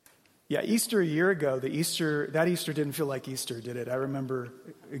Yeah, Easter a year ago, that Easter didn't feel like Easter, did it? I remember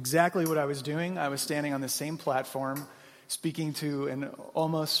exactly what I was doing. I was standing on the same platform, speaking to an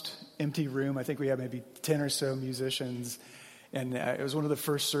almost empty room. I think we had maybe 10 or so musicians. And it was one of the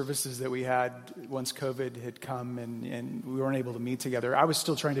first services that we had once COVID had come and we weren't able to meet together. I was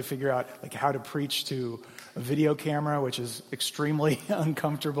still trying to figure out how to preach to a video camera, which is extremely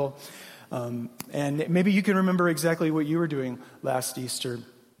uncomfortable. And maybe you can remember exactly what you were doing last Easter.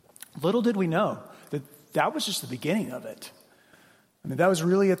 Little did we know that was just the beginning of it. I mean, that was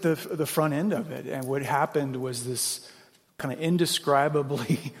really at the front end of it. And what happened was this kind of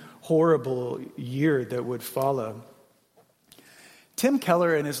indescribably horrible year that would follow. Tim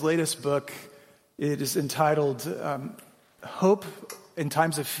Keller, in his latest book, it is entitled Hope in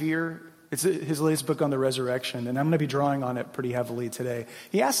Times of Fear. It's his latest book on the resurrection, and I'm going to be drawing on it pretty heavily today.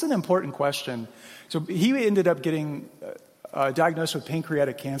 He asked an important question. So he ended up getting diagnosed with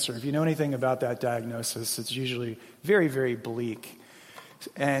pancreatic cancer. If you know anything about that diagnosis, it's usually very, very bleak.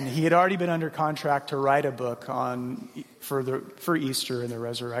 And he had already been under contract to write a book for Easter and the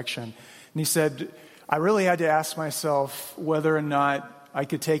resurrection. And he said, I really had to ask myself whether or not I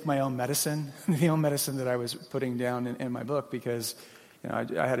could take my own medicine, the own medicine that I was putting down in my book, because I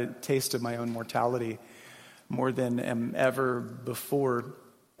had a taste of my own mortality more than ever before.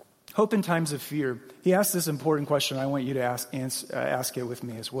 Hope in times of fear. He asked this important question. I want you to ask it with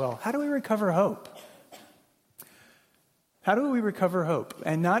me as well. How do we recover hope? How do we recover hope?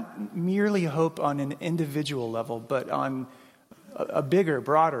 And not merely hope on an individual level, but on a bigger,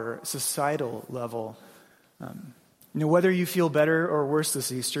 broader societal level. Whether you feel better or worse this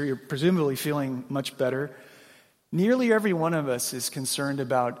Easter, you're presumably feeling much better. Nearly every one of us is concerned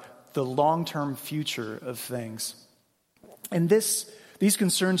about the long-term future of things. And these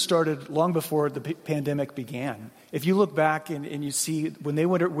concerns started long before the pandemic began. If you look back and you see when they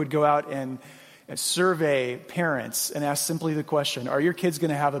would go out and survey parents and ask simply the question, are your kids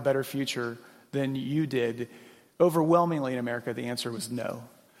going to have a better future than you did? Overwhelmingly in America, the answer was no.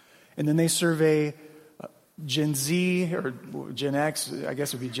 And then they survey Gen Z or Gen X, I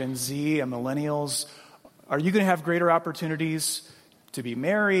guess it would be Gen Z and millennials. Are you going to have greater opportunities to be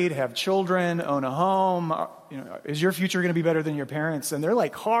married, have children, own a home? Is your future going to be better than your parents? And they're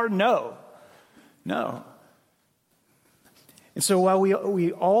like, hard no. No. And so while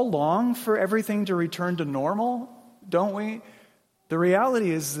we all long for everything to return to normal, don't we? The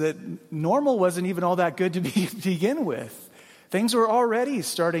reality is that normal wasn't even all that good to begin with. Things were already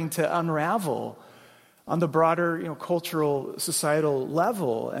starting to unravel on the broader, cultural, societal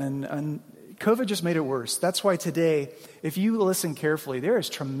level, and COVID just made it worse. That's why today, if you listen carefully, there is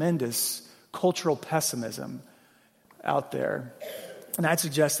tremendous cultural pessimism out there. And I'd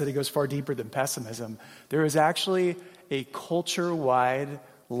suggest that it goes far deeper than pessimism. There is actually a culture-wide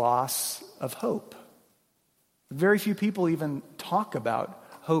loss of hope. Very few people even talk about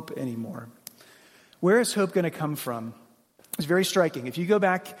hope anymore. Where is hope going to come from? It's very striking. If you go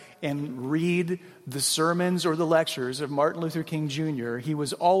back and read the sermons or the lectures of Martin Luther King Jr., he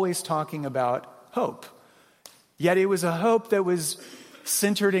was always talking about hope. Yet it was a hope that was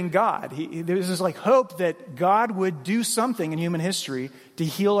centered in God. There was this hope that God would do something in human history to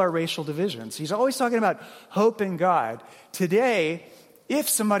heal our racial divisions. He's always talking about hope in God. Today, if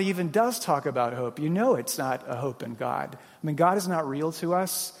somebody even does talk about hope, it's not a hope in God. I mean, God is not real to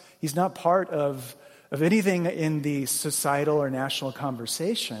us. He's not part of anything in the societal or national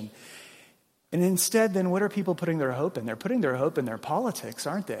conversation. And instead, then what are people putting their hope in? They're putting their hope in their politics,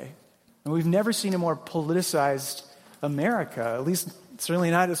 aren't they? And we've never seen a more politicized America, at least certainly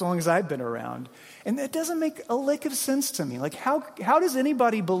not as long as I've been around. And that doesn't make a lick of sense to me. How does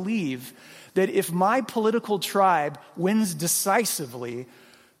anybody believe that if my political tribe wins decisively,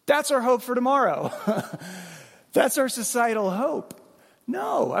 that's our hope for tomorrow? That's our societal hope.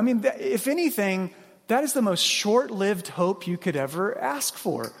 No, I mean, if anything, that is the most short-lived hope you could ever ask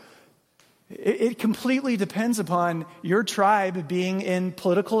for. It completely depends upon your tribe being in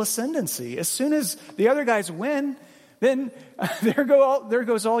political ascendancy. As soon as the other guys win, then there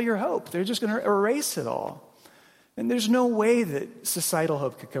goes all your hope. They're just going to erase it all. And there's no way that societal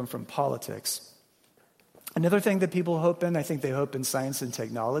hope could come from politics. Another thing that people hope in, I think they hope in science and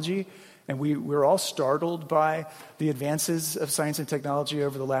technology. And we're all startled by the advances of science and technology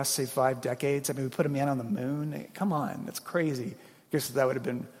over the last, say, 5 decades. I mean, we put a man on the moon. Come on, that's crazy. I guess that would have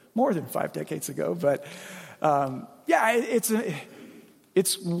been more than 5 decades ago. But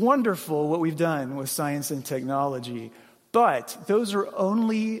it's wonderful what we've done with science and technology. But those are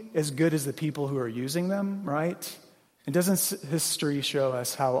only as good as the people who are using them, right? And doesn't history show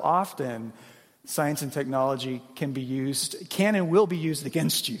us how often science and technology can and will be used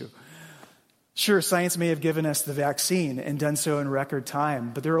against you? Sure, science may have given us the vaccine and done so in record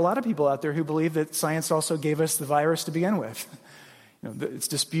time, but there are a lot of people out there who believe that science also gave us the virus to begin with. It's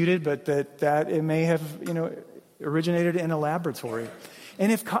disputed, but that it may have, originated in a laboratory.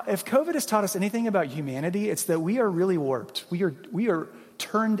 And if COVID has taught us anything about humanity, it's that we are really warped. We are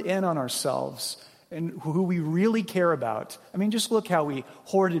turned in on ourselves and who we really care about. I mean, just look how we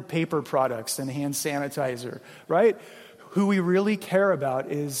hoarded paper products and hand sanitizer, right? Who we really care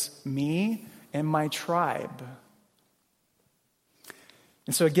about is me and my tribe.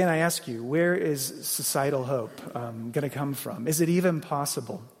 And so again, I ask you, where is societal hope going to come from? Is it even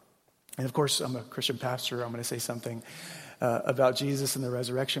possible? And of course, I'm a Christian pastor. I'm going to say something about Jesus and the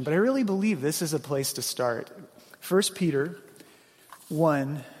resurrection. But I really believe this is a place to start. 1 Peter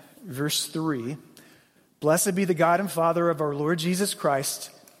 1, verse 3. Blessed be the God and Father of our Lord Jesus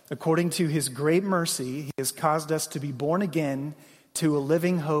Christ. According to his great mercy, he has caused us to be born again to a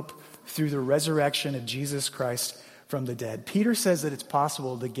living hope through the resurrection of Jesus Christ from the dead. Peter says that it's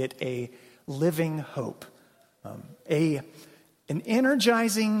possible to get a living hope, an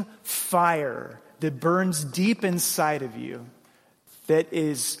energizing fire that burns deep inside of you, that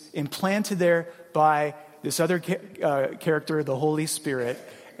is implanted there by this other character, the Holy Spirit,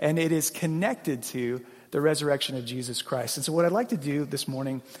 and it is connected to the resurrection of Jesus Christ. And so what I'd like to do this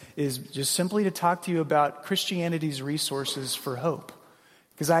morning is just simply to talk to you about Christianity's resources for hope.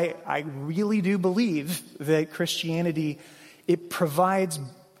 Because I really do believe that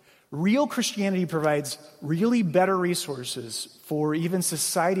real Christianity provides really better resources for even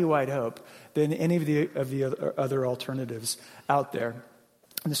society-wide hope than any of the other alternatives out there.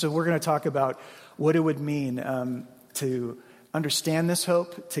 And so we're going to talk about what it would mean to understand this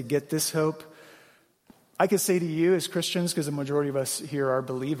hope, to get this hope. I could say to you as Christians, because the majority of us here are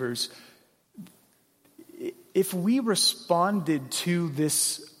believers, if we responded to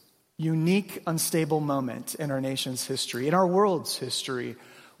this unique, unstable moment in our nation's history, in our world's history,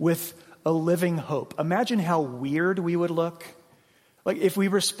 with a living hope, imagine how weird we would look. Like if we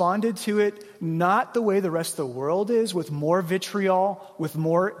responded to it not the way the rest of the world is, with more vitriol, with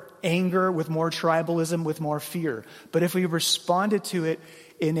more anger, with more tribalism, with more fear, but if we responded to it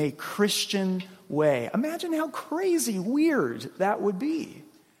in a Christian way, imagine how crazy weird that would be.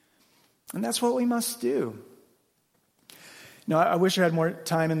 And that's what we must do. Now, I wish I had more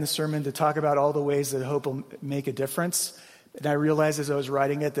time in the sermon to talk about all the ways that hope will make a difference. And I realized as I was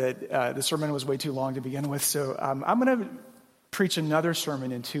writing it that the sermon was way too long to begin with. So I'm going to preach another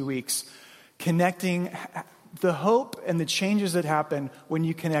sermon in 2 weeks, connecting the hope and the changes that happen when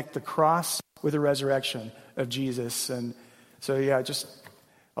you connect the cross with the resurrection of Jesus. And so,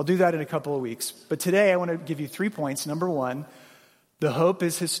 I'll do that in a couple of weeks. But today I want to give you 3 points. Number 1, the hope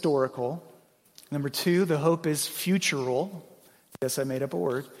is historical. Number 2, the hope is futural. Yes, I made up a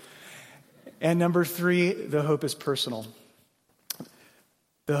word. And number 3, the hope is personal.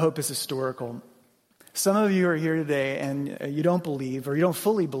 The hope is historical. Some of you are here today and you don't believe, or you don't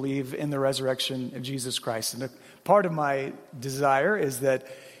fully believe in the resurrection of Jesus Christ. And part of my desire is that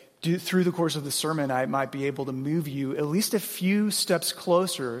through the course of the sermon, I might be able to move you at least a few steps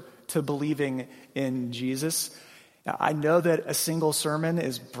closer to believing in Jesus. Now, I know that a single sermon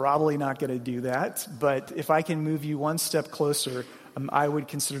is probably not going to do that, but if I can move you one step closer, I would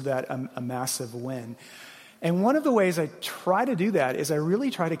consider that a massive win. And one of the ways I try to do that is I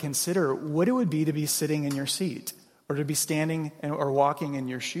really try to consider what it would be to be sitting in your seat or to be standing or walking in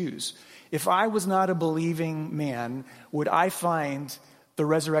your shoes. If I was not a believing man, would I find the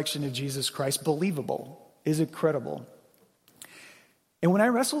resurrection of Jesus Christ believable? Is it credible? And when I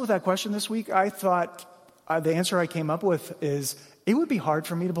wrestled with that question this week, I thought the answer I came up with is it would be hard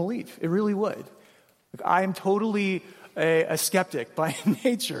for me to believe. It really would. I am totally a skeptic by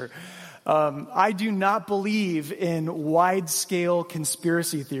nature. I do not believe in wide-scale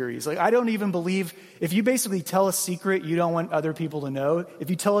conspiracy theories. I don't even believe, if you basically tell a secret you don't want other people to know, if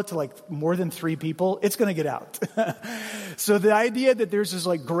you tell it to more than 3 people, it's going to get out. So the idea that there's this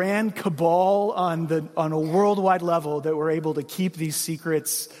grand cabal on a worldwide level that we're able to keep these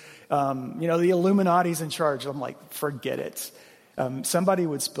secrets, the Illuminati's in charge. I'm like, forget it. Somebody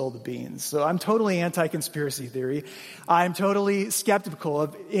would spill the beans. So I'm totally anti-conspiracy theory. I'm totally skeptical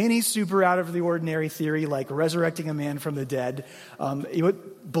of any super out of the ordinary theory like resurrecting a man from the dead.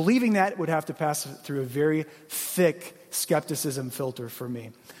 Believing that would have to pass through a very thick skepticism filter for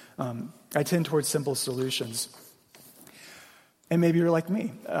me. I tend towards simple solutions. And maybe you're like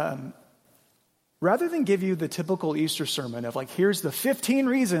me. Rather than give you the typical Easter sermon of here's the 15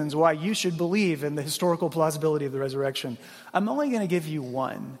 reasons why you should believe in the historical plausibility of the resurrection, I'm only going to give you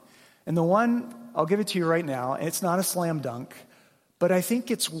one. And the one, I'll give it to you right now, and it's not a slam dunk, but I think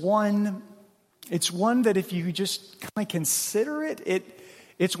it's one It's one that if you just kind of consider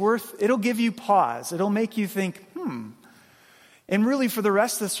it'll give you pause. It'll make you think, And really for the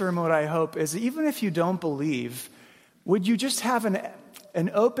rest of the sermon, what I hope is even if you don't believe, would you just have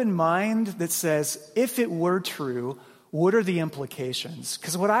an open mind that says, if it were true, what are the implications?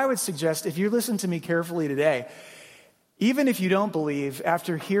 Because what I would suggest, if you listen to me carefully today, even if you don't believe,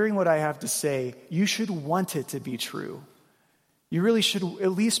 after hearing what I have to say, you should want it to be true. You really should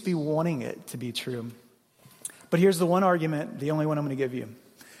at least be wanting it to be true. But here's the one argument, the only one I'm going to give you.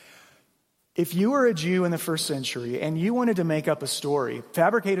 If you were a Jew in the first century and you wanted to make up a story,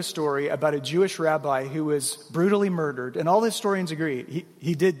 fabricate a story about a Jewish rabbi who was brutally murdered, and all historians agree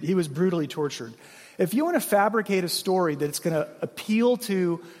he was brutally tortured. If you want to fabricate a story that's going to appeal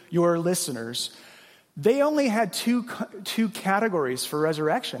to your listeners, they only had two categories for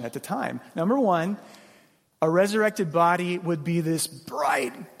resurrection at the time. Number one, a resurrected body would be this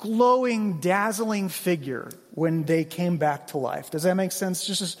bright, glowing, dazzling figure when they came back to life. Does that make sense?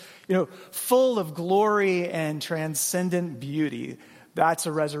 Just full of glory and transcendent beauty. That's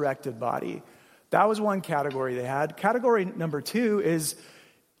a resurrected body. That was one category they had. Category number two is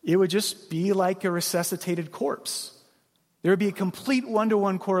it would just be like a resuscitated corpse. There would be a complete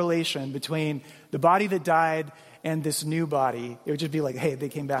one-to-one correlation between the body that died and this new body. It would just be like, hey, they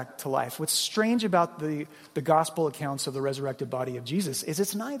came back to life. What's strange about the gospel accounts of the resurrected body of Jesus is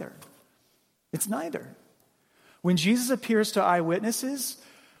it's neither. It's neither. When Jesus appears to eyewitnesses,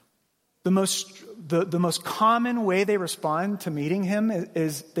 the most common way they respond to meeting him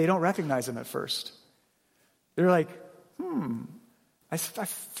is they don't recognize him at first. They're like, I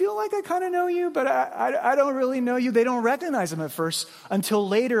feel like I kind of know you, but I don't really know you. They don't recognize him at first until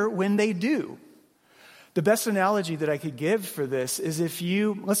later when they do. The best analogy that I could give for this is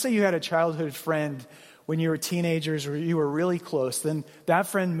let's say you had a childhood friend when you were teenagers or you were really close, then that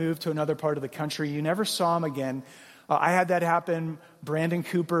friend moved to another part of the country. You never saw him again. I had that happen. Brandon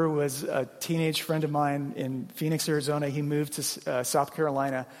Cooper was a teenage friend of mine in Phoenix, Arizona. He moved to South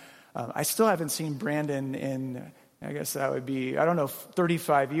Carolina. I still haven't seen Brandon in, I guess that would be,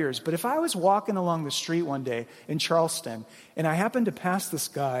 35 years. But if I was walking along the street one day in Charleston and I happened to pass this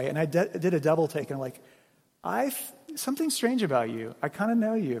guy and I did a double take and I'm like, something strange about you. I kind of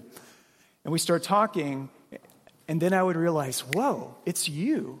know you. And we start talking and then I would realize, whoa, it's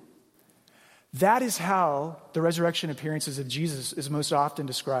you. That is how the resurrection appearances of Jesus is most often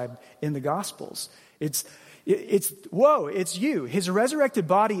described in the Gospels. It's you. His resurrected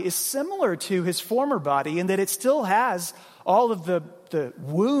body is similar to his former body in that it still has all of the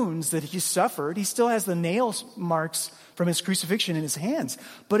wounds that he suffered. He still has the nail marks from his crucifixion in his hands.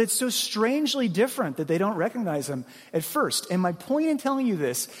 But it's so strangely different that they don't recognize him at first. And my point in telling you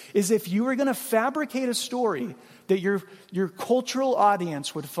this is if you were going to fabricate a story that your cultural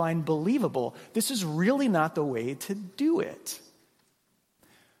audience would find believable, this is really not the way to do it.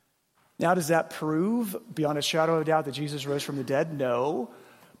 Now, does that prove beyond a shadow of a doubt that Jesus rose from the dead? No.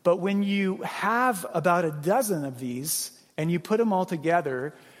 But when you have about a dozen of these and you put them all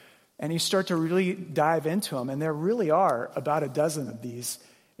together and you start to really dive into them, and there really are about a dozen of these,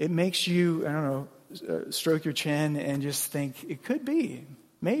 it makes you, stroke your chin and just think, it could be.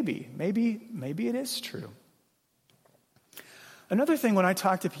 Maybe it is true. Another thing when I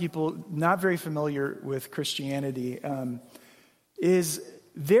talk to people not very familiar with Christianity is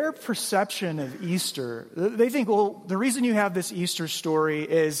their perception of Easter. They think, well, the reason you have this Easter story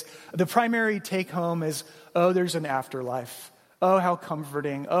is the primary take home is, oh, there's an afterlife. Oh, how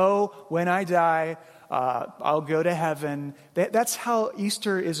comforting. Oh, when I die, I'll go to heaven. That's how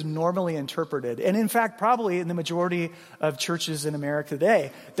Easter is normally interpreted. And in fact, probably in the majority of churches in America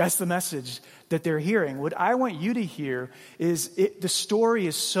today, that's the message that they're hearing. What I want you to hear is the story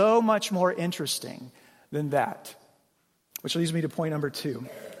is so much more interesting than that. Which leads me to point number 2.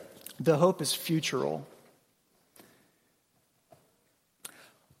 The hope is futural.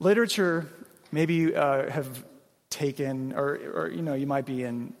 Literature, maybe you have taken, or you might be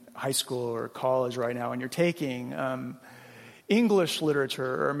in high school or college right now and you're taking English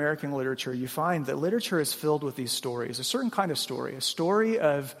literature or American literature, you find that literature is filled with these stories, a certain kind of story, a story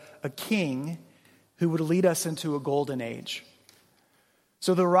of a king who would lead us into a golden age.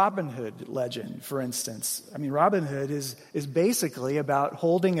 So the Robin Hood legend, for instance, Robin Hood is basically about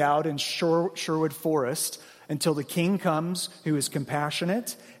holding out in Sherwood Forest until the king comes who is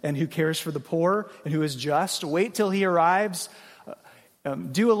compassionate and who cares for the poor and who is just. Wait till he arrives.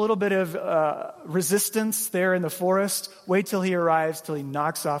 Do a little bit of resistance there in the forest. Wait till he arrives, till he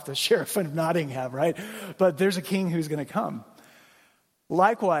knocks off the sheriff of Nottingham, right? But there's a king who's going to come.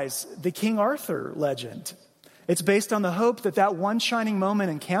 Likewise, the King Arthur legend. It's based on the hope that that one shining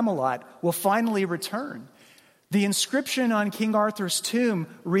moment in Camelot will finally return. The inscription on King Arthur's tomb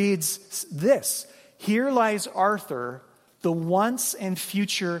reads this: "Here lies Arthur, the once and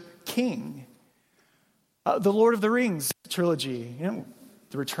future king." The Lord of the Rings trilogy,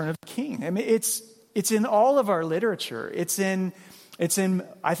 the Return of the King. I mean, it's in all of our literature. It's in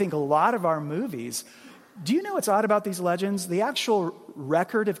I think a lot of our movies. Do you know what's odd about these legends? The actual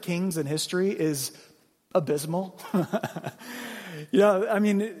record of kings in history is abysmal. I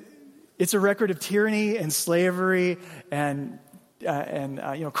mean, it's a record of tyranny and slavery and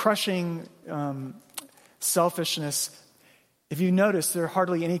crushing selfishness. If you notice, there are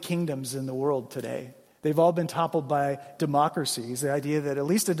hardly any kingdoms in the world today. They've all been toppled by democracies. The idea that at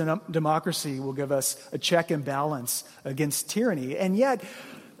least a democracy will give us a check and balance against tyranny. And yet,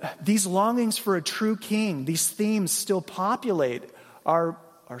 these longings for a true king, these themes still populate our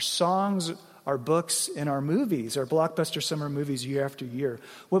songs, our books, and our movies, our blockbuster summer movies year after year.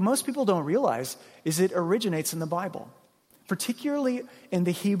 What most people don't realize is it originates in the Bible, particularly in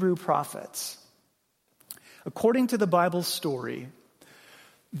the Hebrew prophets. According to the Bible story,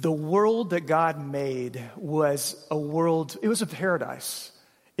 the world that God made was a world, it was a paradise.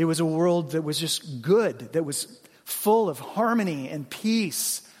 It was a world that was just good, that was full of harmony and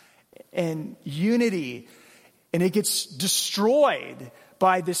peace and unity. And it gets destroyed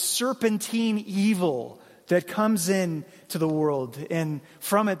by this serpentine evil that comes in to the world. And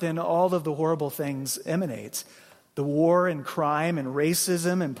from it, then, all of the horrible things emanate. The war and crime and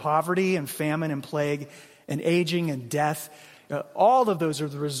racism and poverty and famine and plague and aging and death. All of those are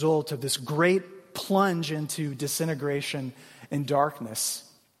the result of this great plunge into disintegration and darkness.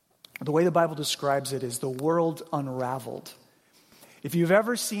 The way the Bible describes it is the world unraveled. If you've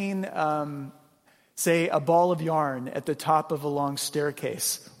ever seen, say, a ball of yarn at the top of a long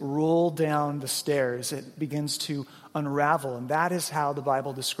staircase roll down the stairs, it begins to unravel. And that is how the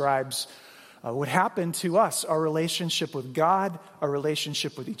Bible describes what happened to us, our relationship with God, our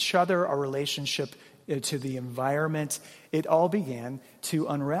relationship with each other, our relationship to the environment. It all began to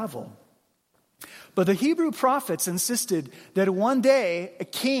unravel. But the Hebrew prophets insisted that one day a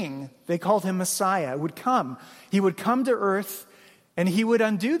king, they called him Messiah, would come. He would come to earth and he would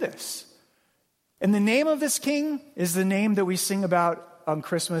undo this. And the name of this king is the name that we sing about on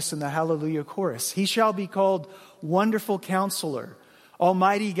Christmas in the Hallelujah chorus. He shall be called Wonderful Counselor,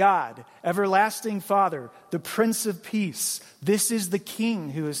 Almighty God, Everlasting Father, the Prince of Peace. This is the King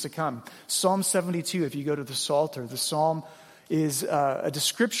who is to come. Psalm 72, if you go to the Psalter, the psalm is a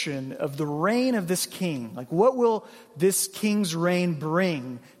description of the reign of this king. Like, what will this king's reign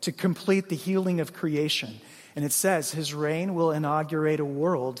bring to complete the healing of creation? And it says his reign will inaugurate a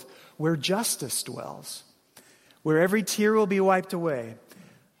world where justice dwells, where every tear will be wiped away,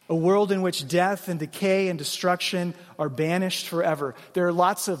 a world in which death and decay and destruction are banished forever. There are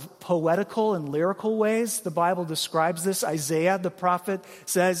lots of poetical and lyrical ways the Bible describes this. Isaiah, the prophet,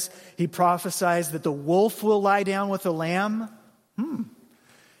 says, he prophesies that the wolf will lie down with the lamb,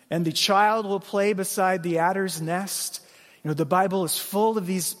 and the child will play beside the adder's nest. The Bible is full of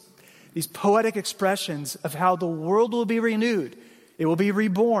these poetic expressions of how the world will be renewed. It will be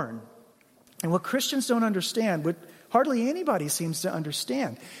reborn. And what Christians don't understand, what hardly anybody seems to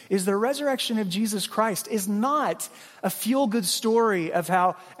understand, is the resurrection of Jesus Christ is not a feel-good story of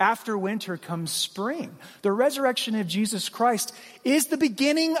how after winter comes spring. The resurrection of Jesus Christ is the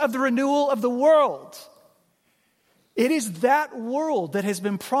beginning of the renewal of the world. It is that world that has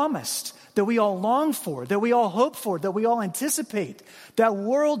been promised, that we all long for, that we all hope for, that we all anticipate. That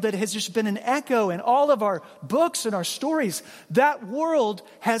world that has just been an echo in all of our books and our stories. That world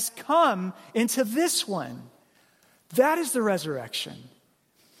has come into this one. That is the resurrection.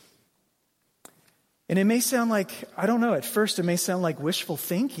 And it may sound like, I don't know, at first it may sound like wishful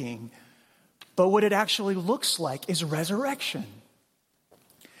thinking, but what it actually looks like is resurrection.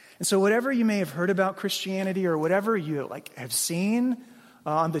 And so whatever you may have heard about Christianity or whatever you have seen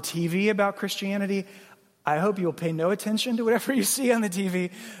on the TV about Christianity, I hope you'll pay no attention to whatever you see on the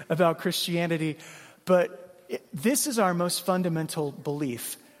TV about Christianity. But this is our most fundamental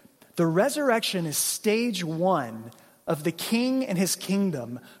belief. The resurrection is stage one of the King and his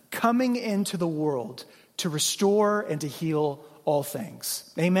kingdom coming into the world to restore and to heal all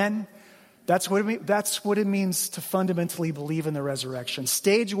things. Amen? That's what it means to fundamentally believe in the resurrection.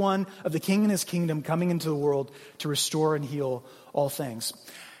 Stage one of the King and his kingdom coming into the world to restore and heal all things.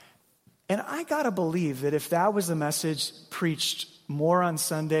 And I gotta believe that if that was the message preached more on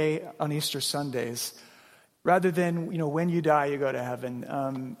Easter Sundays, rather than, when you die, you go to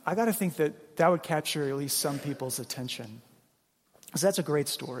heaven, I gotta think that would capture at least some people's attention. Because that's a great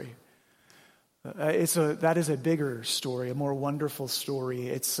story. That is a bigger story, a more wonderful story.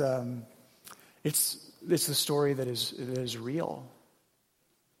 It's a story that is real.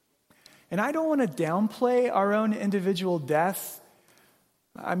 And I don't want to downplay our own individual death.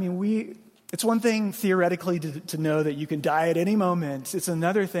 I mean, it's one thing theoretically to know that you can die at any moment. It's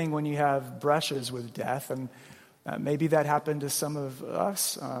another thing when you have brushes with death, and maybe that happened to some of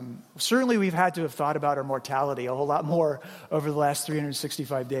us. Certainly we've had to have thought about our mortality a whole lot more over the last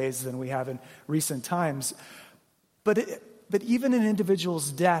 365 days than we have in recent times. But even an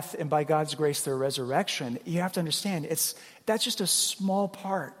individual's death, and by God's grace their resurrection, you have to understand that's just a small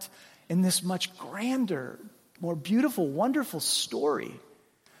part in this much grander, more beautiful, wonderful story.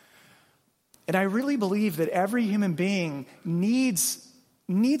 And I really believe that every human being needs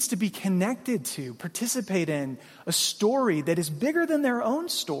to be connected to, participate in a story that is bigger than their own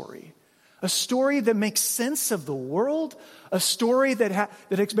story. A story that makes sense of the world, a story that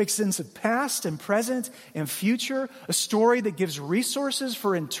makes sense of past and present and future, a story that gives resources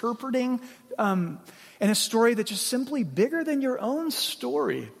for interpreting, and a story that's just simply bigger than your own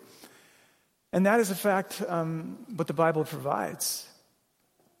story. And that is, in fact, what the Bible provides.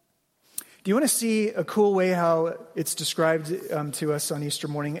 Do you want to see a cool way how it's described to us on Easter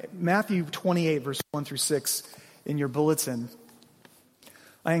morning? Matthew 28, verse 1 through 6 in your bulletin.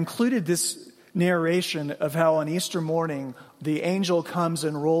 I included this narration of how on Easter morning the angel comes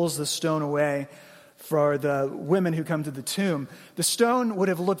and rolls the stone away for the women who come to the tomb. The stone would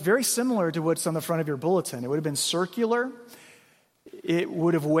have looked very similar to what's on the front of your bulletin. It would have been circular. It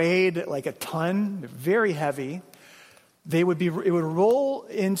would have weighed like a ton, very heavy. It would roll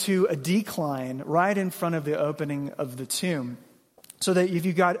into a decline right in front of the opening of the tomb, so that if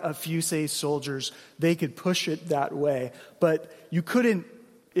you got a few, say, soldiers, they could push it that way. But you couldn't,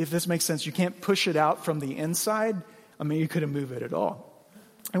 if this makes sense, you can't push it out from the inside. I mean, you couldn't move it at all.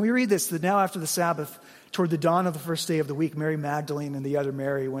 And we read this, that now after the Sabbath, toward the dawn of the first day of the week, Mary Magdalene and the other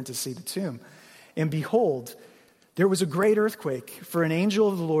Mary went to see the tomb. And behold, there was a great earthquake, for an angel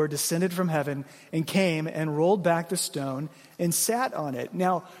of the Lord descended from heaven and came and rolled back the stone and sat on it.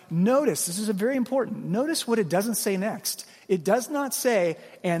 Now, notice, this is very important. Notice what it doesn't say next. It does not say,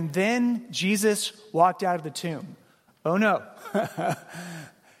 and then Jesus walked out of the tomb. Oh, no.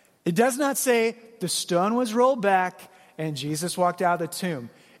 It does not say the stone was rolled back and Jesus walked out of the tomb.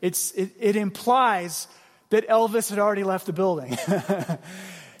 It implies that Elvis had already left the building.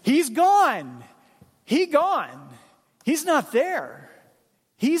 He's gone. He's not there.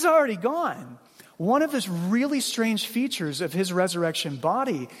 He's already gone. One of the really strange features of his resurrection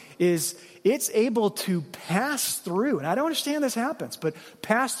body is it's able to pass through, and I don't understand this happens, but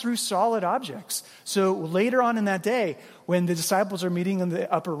pass through solid objects. So later on in that day, when the disciples are meeting in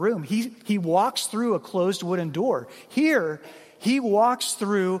the upper room, he walks through a closed wooden door. Here, he walks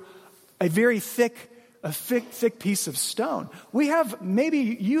through a very thick piece of stone. We have, maybe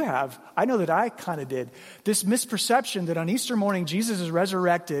you have, I know that I kind of did, this misperception that on Easter morning Jesus is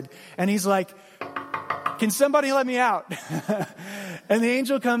resurrected and he's like, can somebody let me out? And the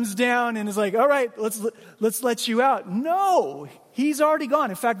angel comes down and is like, all right, let's let you out. No, he's already gone.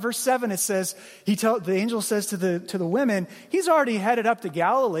 In fact, verse 7, it says, the angel says to the women, he's already headed up to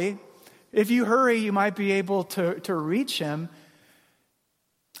Galilee. If you hurry, you might be able to reach him.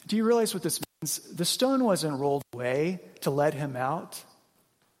 Do you realize what this means? The stone wasn't rolled away to let him out.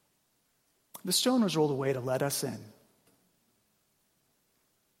 The stone was rolled away to let us in.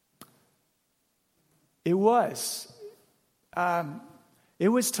 It was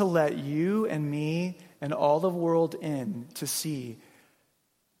to let you and me and all the world in to see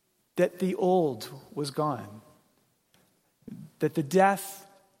that the old was gone. That the death,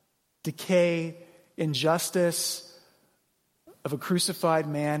 decay, injustice of a crucified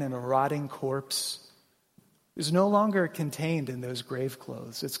man and a rotting corpse is no longer contained in those grave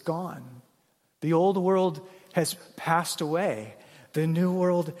clothes. It's gone. The old world has passed away. The new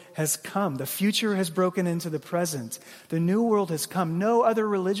world has come. The future has broken into the present. The new world has come. No other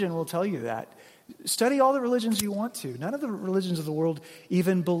religion will tell you that. Study all the religions you want to. None of the religions of the world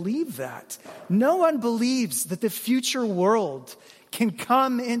even believe that. No one believes that the future world can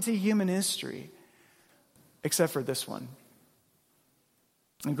come into human history except for this one.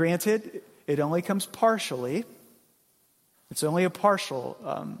 And granted, it only comes partially. It's only a partial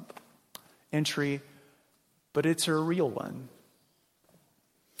entry, but it's a real one.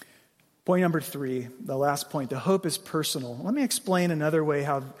 Point number 3, the last point, the hope is personal. Let me explain another way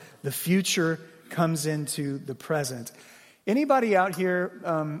how the future comes into the present. Anybody out here,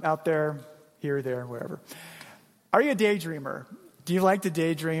 out there, here, there, wherever, are you a daydreamer? Do you like to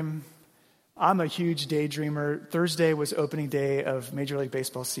daydream? I'm a huge daydreamer. Thursday was opening day of Major League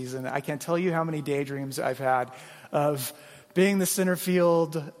Baseball season. I can't tell you how many daydreams I've had of being the center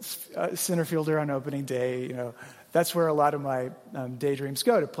fielder on opening day. You know, that's where a lot of my daydreams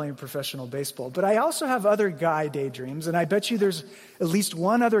go, to playing professional baseball. But I also have other guy daydreams, and I bet you there's at least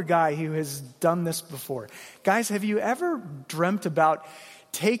one other guy who has done this before. Guys, have you ever dreamt about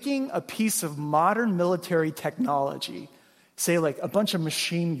taking a piece of modern military technology, say like a bunch of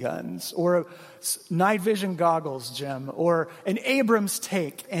machine guns or night vision goggles, Jim, or an Abrams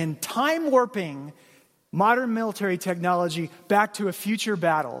tank, and time warping modern military technology back to a future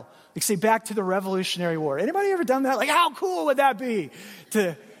battle? Like, say, back to the Revolutionary War. Anybody ever done that? Like, how cool would that be?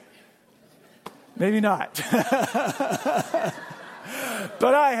 Maybe not.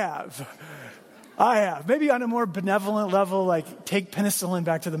 But I have. Maybe on a more benevolent level, like take penicillin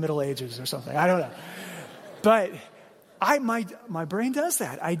back to the Middle Ages or something. I don't know. But my brain does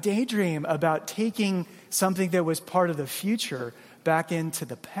that. I daydream about taking something that was part of the future back into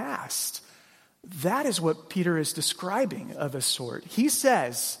the past. That is what Peter is describing of a sort. He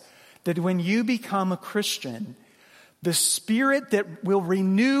says that when you become a Christian, the Spirit that will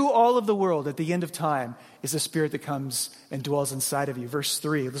renew all of the world at the end of time is the Spirit that comes and dwells inside of you. Verse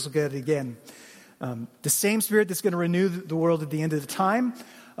 3, let's look at it again. The same Spirit that's going to renew the world at the end of the time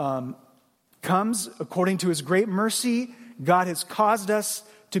comes according to His great mercy. God has caused us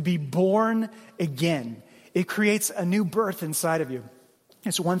to be born again. It creates a new birth inside of you.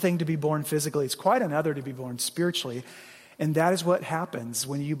 It's one thing to be born physically. It's quite another to be born spiritually. And that is what happens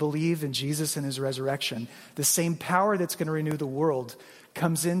when you believe in Jesus and His resurrection. The same power that's going to renew the world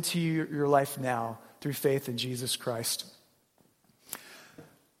comes into your life now through faith in Jesus Christ.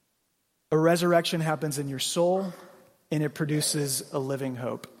 A resurrection happens in your soul, and it produces a living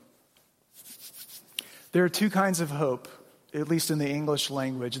hope. There are two kinds of hope, at least in the English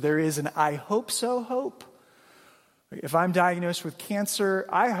language. There is an I hope so hope. If I'm diagnosed with cancer,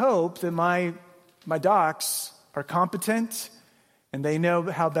 I hope that my docs are competent and they know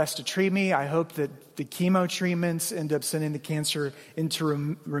how best to treat me. I hope that the chemo treatments end up sending the cancer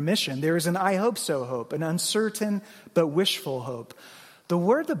into remission. There is an I hope so hope, an uncertain but wishful hope. The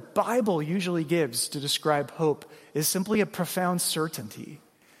word the Bible usually gives to describe hope is simply a profound certainty,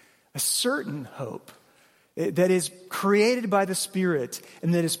 a certain hope that is created by the Spirit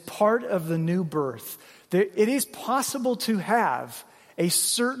and that is part of the new birth. It is possible to have a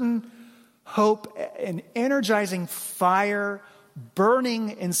certain hope, an energizing fire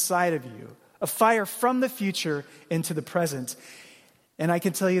burning inside of you, a fire from the future into the present. And I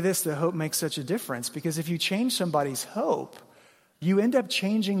can tell you this, that hope makes such a difference, because if you change somebody's hope, you end up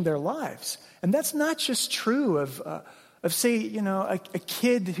changing their lives. And that's not just true of say, you know, a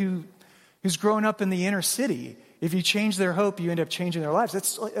kid who's grown up in the inner city. If you change their hope, you end up changing their lives.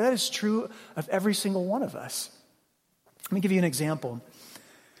 That is true of every single one of us. Let me give you an example.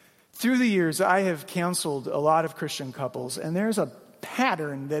 Through the years, I have counseled a lot of Christian couples, and there's a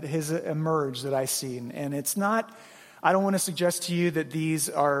pattern that has emerged that I've seen. And it's not, I don't want to suggest to you that these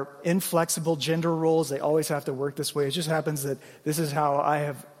are inflexible gender roles. They always have to work this way. It just happens that this is how I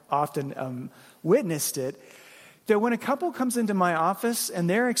have often witnessed it. That when a couple comes into my office and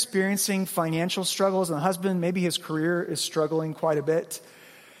they're experiencing financial struggles, and the husband, maybe his career is struggling quite a bit,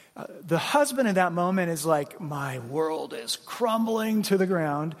 the husband in that moment is like, my world is crumbling to the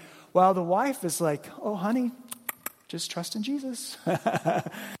ground, while the wife is like, oh, honey, just trust in Jesus.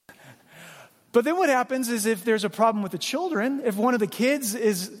 But then what happens is, if there's a problem with the children, if one of the kids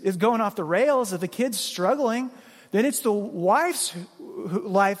is going off the rails, if the kid's struggling, then it's the wife's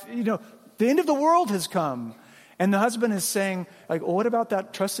life, you know, the end of the world has come. And the husband is saying, like, well, what about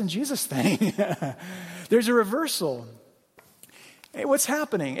that trust in Jesus thing? There's a reversal. Hey, what's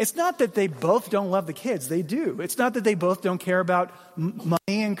happening? It's not that they both don't love the kids. They do. It's not that they both don't care about money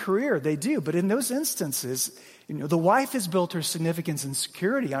and career. They do. But in those instances, you know, the wife has built her significance and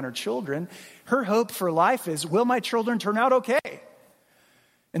security on her children. Her hope for life is, will my children turn out okay?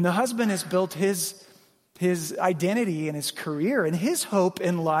 And the husband has built his identity and his career. And his hope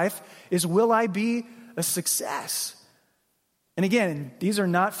in life is, will I be a success? And again, these are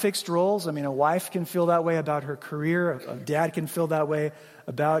not fixed roles. I mean, a wife can feel that way about her career. A dad can feel that way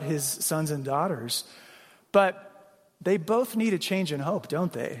about his sons and daughters. But they both need a change in hope,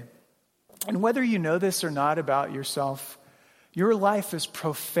 don't they? And whether you know this or not about yourself, your life is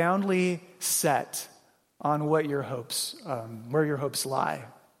profoundly set on what your hopes, where your hopes lie.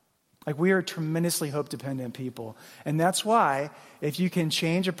 Like, we are tremendously hope-dependent people. And that's why, if you can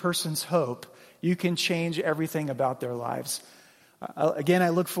change a person's hope, you can change everything about their lives. Again, I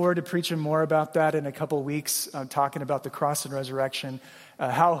look forward to preaching more about that in a couple weeks, talking about the cross and resurrection,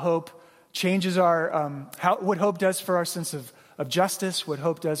 how hope changes our, what hope does for our sense of justice, what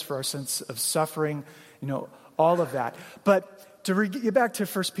hope does for our sense of suffering, all of that. But to get back to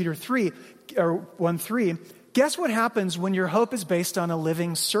 1 Peter 3, or 1:3, guess what happens when your hope is based on a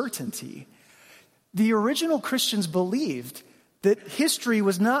living certainty? The original Christians believed that history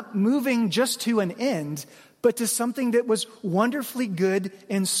was not moving just to an end, but to something that was wonderfully good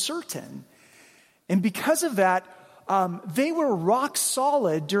and certain. And because of that, they were rock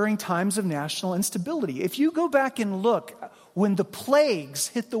solid during times of national instability. If you go back and look, when the plagues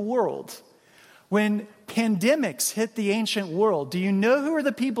hit the world, when pandemics hit the ancient world, do you know who are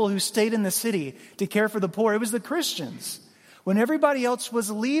the people who stayed in the city to care for the poor? It was the Christians. When everybody else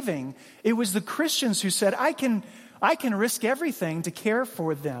was leaving, it was the Christians who said, I can risk everything to care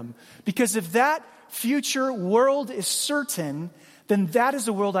for them. Because if that future world is certain, then that is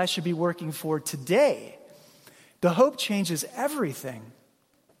the world I should be working for today. The hope changes everything.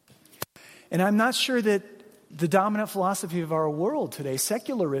 And I'm not sure that the dominant philosophy of our world today,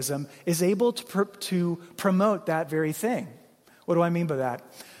 secularism, is able to promote that very thing. What do I mean by that?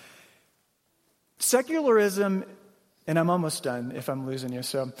 Secularism, and I'm almost done if I'm losing you.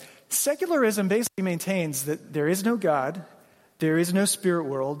 So secularism basically maintains that there is no God, there is no spirit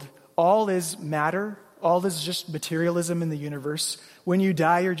world, all is matter, all is just materialism in the universe. When you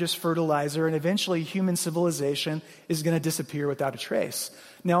die, you're just fertilizer, and eventually human civilization is going to disappear without a trace.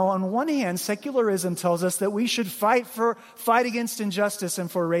 Now, on one hand, secularism tells us that we should fight against injustice and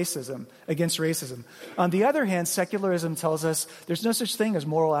against racism. On the other hand, secularism tells us there's no such thing as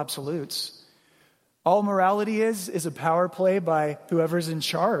moral absolutes. All morality is a power play by whoever's in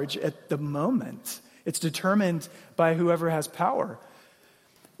charge at the moment. It's determined by whoever has power.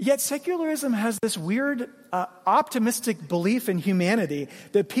 Yet secularism has this weird optimistic belief in humanity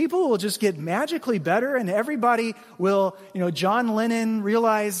that people will just get magically better and everybody will, John Lennon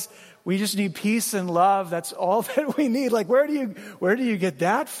realize we just need peace and love. That's all that we need. Like, where do you get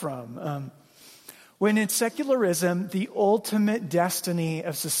that from? When in secularism, the ultimate destiny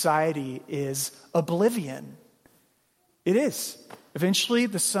of society is oblivion. It is. Eventually,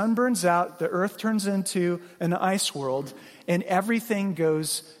 the sun burns out, the earth turns into an ice world, and everything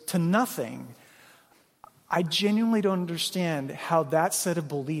goes to nothing. I genuinely don't understand how that set of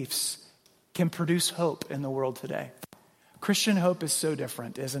beliefs can produce hope in the world today. Christian hope is so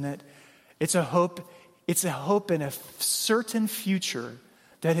different, isn't it? It's a hope in a certain future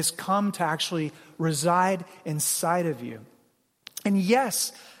that has come to actually reside inside of you. And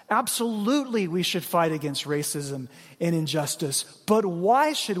yes, absolutely, we should fight against racism and injustice. But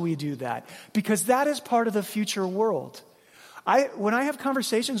why should we do that? Because that is part of the future world. When I have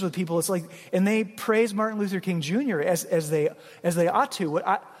conversations with people, it's like, and they praise Martin Luther King Jr. as they ought to.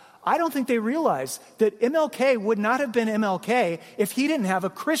 I don't think they realize that MLK would not have been MLK if he didn't have a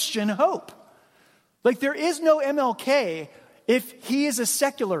Christian hope. Like, there is no MLK if he is a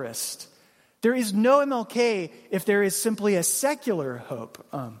secularist. There is no MLK if there is simply a secular hope.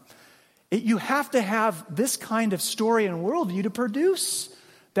 You have to have this kind of story and worldview to produce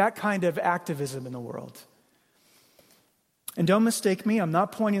that kind of activism in the world. And don't mistake me, I'm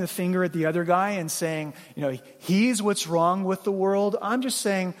not pointing the finger at the other guy and saying, he's what's wrong with the world. I'm just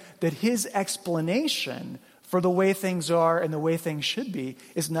saying that his explanation for the way things are and the way things should be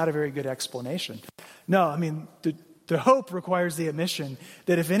is not a very good explanation. No, I mean, the hope requires the admission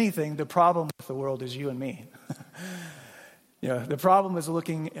that if anything, the problem with the world is you and me. The problem is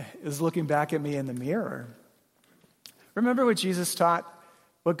looking back at me in the mirror. Remember what Jesus taught?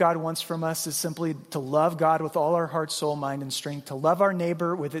 What God wants from us is simply to love God with all our heart, soul, mind, and strength, to love our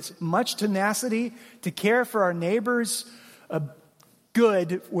neighbor with as much tenacity, to care for our neighbor's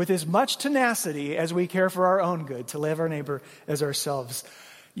good with as much tenacity as we care for our own good, to love our neighbor as ourselves.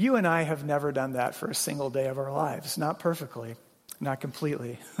 You and I have never done that for a single day of our lives. Not perfectly, not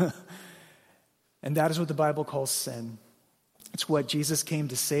completely. And that is what the Bible calls sin. It's what Jesus came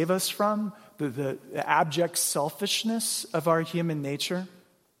to save us from, the abject selfishness of our human nature.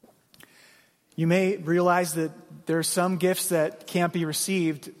 You may realize that there are some gifts that can't be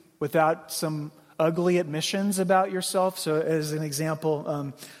received without some ugly admissions about yourself. So as an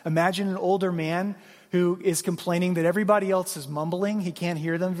example, imagine an older man who is complaining that everybody else is mumbling. He can't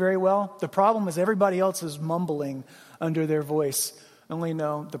hear them very well. The problem is everybody else is mumbling under their voice. Only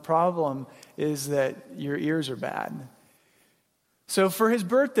no, the problem is that your ears are bad. So for his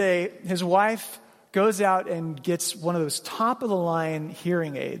birthday, his wife goes out and gets one of those top-of-the-line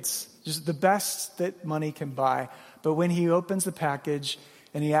hearing aids, just the best that money can buy. But when he opens the package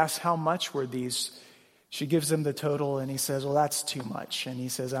and he asks how much were these, she gives him the total and he says, well, that's too much. And he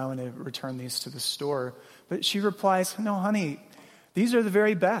says, I want to return these to the store. But she replies, no, honey, these are the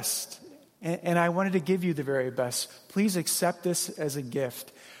very best. And I wanted to give you the very best. Please accept this as a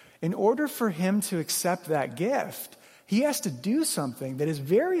gift. In order for him to accept that gift, he has to do something that is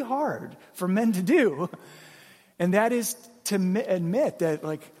very hard for men to do. And that is to admit that,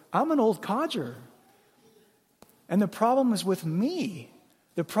 like, I'm an old codger. And the problem is with me.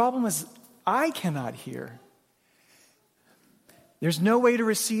 The problem is I cannot hear. There's no way to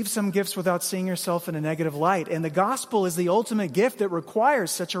receive some gifts without seeing yourself in a negative light. And the gospel is the ultimate gift that requires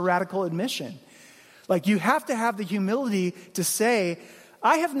such a radical admission. Like, you have to have the humility to say,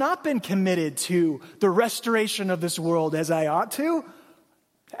 I have not been committed to the restoration of this world as I ought to.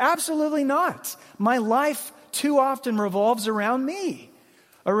 Absolutely not. My life too often revolves around me,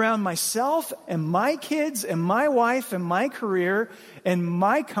 around myself and my kids and my wife and my career and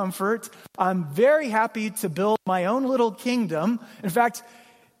my comfort. I'm very happy to build my own little kingdom. In fact,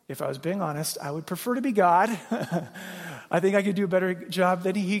 if I was being honest, I would prefer to be God. I think I could do a better job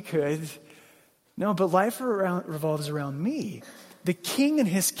than he could. No, but life revolves around me. The king and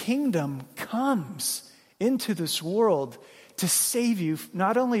his kingdom comes into this world to save you,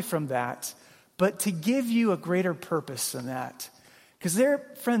 not only from that, but to give you a greater purpose than that. Because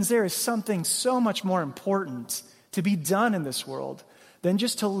friends, there is something so much more important to be done in this world than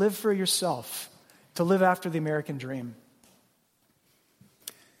just to live for yourself, to live after the American dream.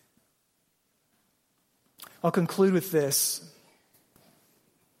 I'll conclude with this.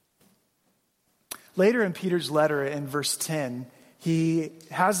 Later in Peter's letter in verse 10, he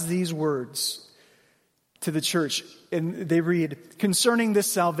has these words to the church, and they read, concerning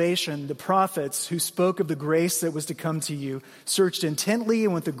this salvation, the prophets who spoke of the grace that was to come to you searched intently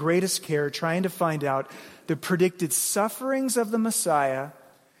and with the greatest care, trying to find out the predicted sufferings of the Messiah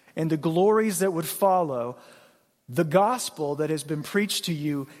and the glories that would follow. The gospel that has been preached to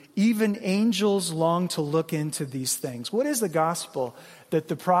you, even angels long to look into these things. What is the gospel that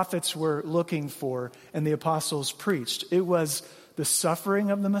the prophets were looking for and the apostles preached? It was the suffering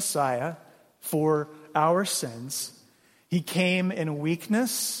of the Messiah for our sins. He came in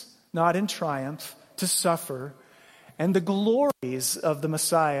weakness, not in triumph, to suffer, and the glories of the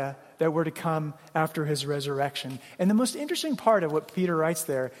Messiah that were to come after his resurrection. And the most interesting part of what Peter writes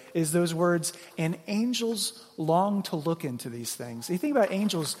there is those words, and angels long to look into these things. You think about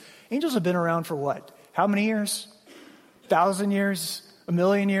angels. Angels have been around for what? How many years? 1,000 years?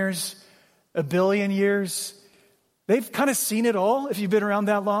 1,000,000 years? 1,000,000,000 years? They've kind of seen it all if you've been around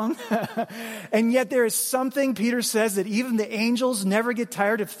that long. And yet there is something, Peter says, that even the angels never get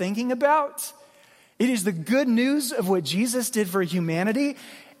tired of thinking about. It is the good news of what Jesus did for humanity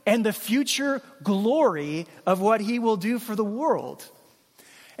and the future glory of what he will do for the world.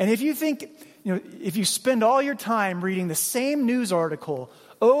 And if you think, if you spend all your time reading the same news article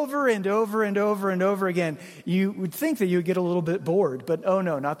over and over and over and over again, you would think that you would get a little bit bored. But oh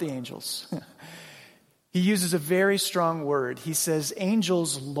no, not the angels. He uses a very strong word. He says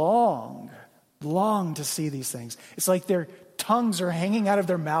angels long to see these things. It's like their tongues are hanging out of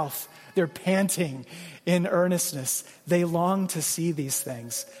their mouth. They're panting in earnestness. They long to see these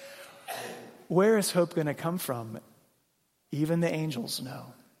things. Where is hope going to come from? Even the angels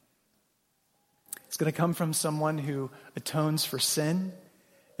know. It's going to come from someone who atones for sin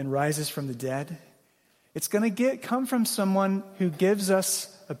and rises from the dead. It's going to come from someone who gives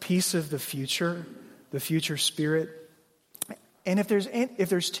us a piece of the future spirit. And if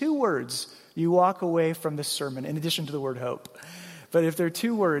there's two words you walk away from this sermon, in addition to the word hope, but if there are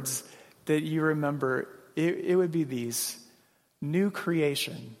two words that you remember, it would be these: new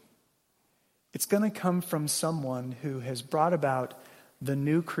creation. It's going to come from someone who has brought about the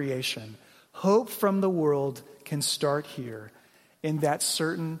new creation. Hope from the world can start here in that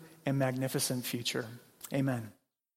certain and magnificent future. Amen.